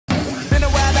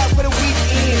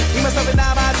myself and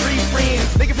I by 3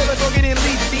 friends. Nigga feel like go get in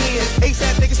leaked in.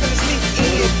 ASAP niggas finna sneak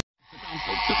in.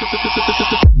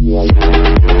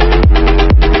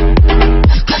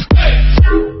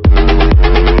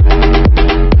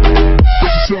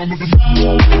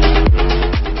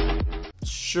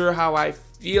 Sure how I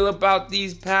feel about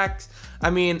these packs. I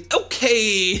mean,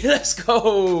 okay, let's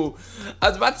go. I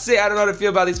was about to say I don't know how to feel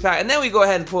about these packs, and then we go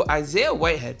ahead and pull Isaiah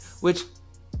Whitehead, which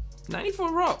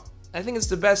 94 raw. I think it's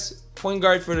the best point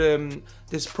guard for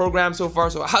this program so far,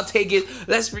 so I'll take it.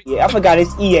 Yeah, I forgot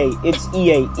it's EA. It's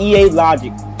EA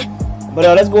Logic. But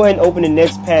let's go ahead and open the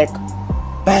next pack.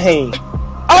 Bang!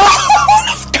 Oh,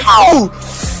 let's go!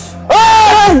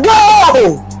 Oh,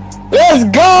 let's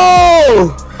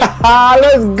go!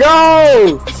 Let's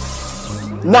go!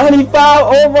 95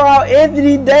 overall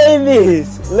Anthony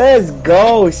Davis. Let's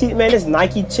go. See, man, this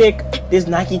Nike chick.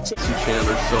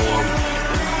 Chandler, so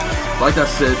like I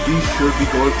said, these should be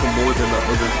going for more than the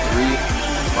other 3.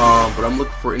 But I'm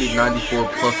looking for any 94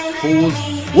 plus pulls.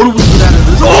 What do we get out of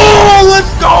this? Oh,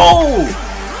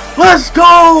 let's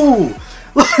go!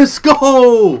 Let's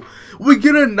go! We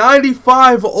get a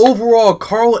 95 overall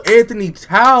Karl Anthony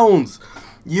Towns.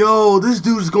 Yo, this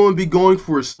dude's going to be going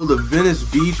for the Venice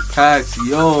Beach packs.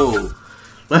 Yo,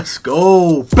 let's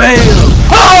go. Bam!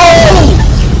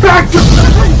 Oh! Back to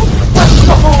back! Let's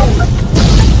go!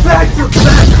 Back to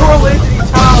back Karl Anthony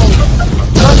Towns.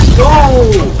 Let's go!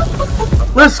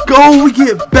 Let's go! We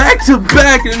get back to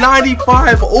back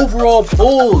 95 overall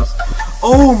pulls.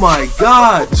 Oh my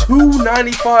god,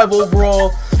 295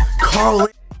 overall Karl.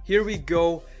 Here we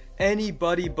go.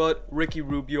 Anybody but Ricky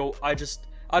Rubio. I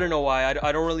don't know why.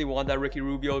 I don't really want that Ricky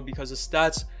Rubio because the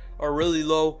stats are really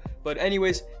low. But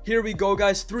anyways, here we go,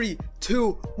 guys. 3,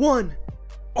 2, 1.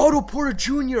 Otto Porter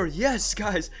Jr. Yes,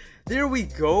 guys. There we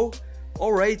go.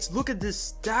 Alright, look at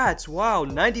this stats. Wow,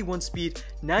 91 speed,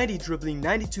 90 dribbling,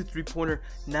 92 three-pointer,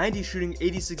 90 shooting,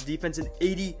 86 defense, and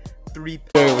 83. You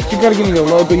gotta give me the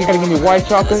logo. You gotta give me white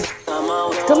chocolate.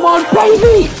 Come on,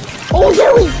 baby! Oh,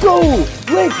 there we go!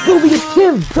 Let's go to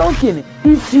Tim Duncan.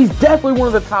 He's definitely one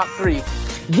of the top 3.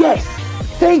 Yes!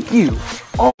 Thank you!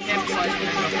 Oh.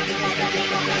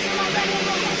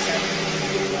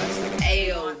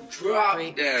 Ayo, drop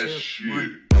that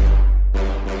shit.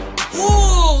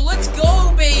 Ooh, let's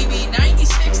go, baby!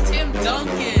 96 Tim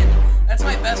Duncan. That's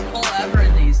my best pull ever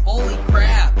in these. Holy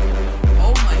crap.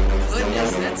 Oh my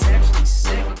goodness, that's actually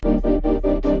sick.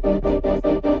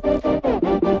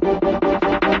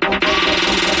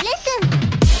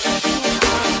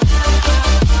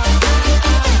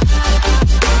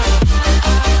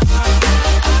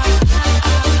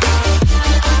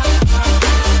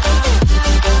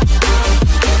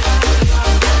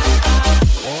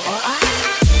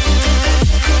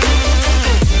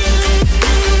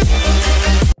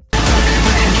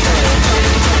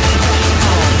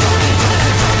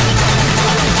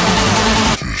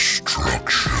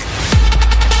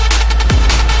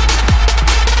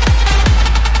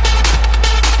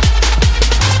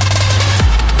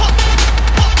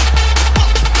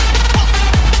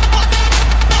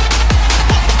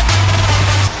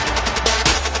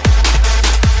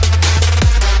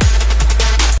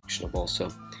 So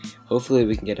hopefully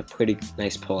we can get a pretty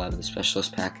nice pull out of the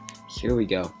specialist pack. Here we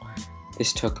go.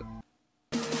 This took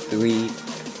 3,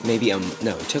 maybe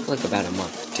no, it took like about a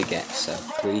month to get. So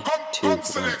 3, 2, 1,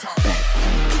 bang.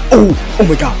 Oh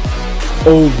my god.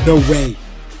 Oh, no way.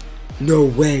 No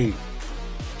way.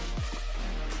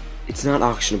 It's not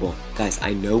auctionable. Guys,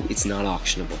 I know it's not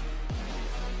auctionable.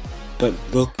 But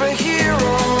look.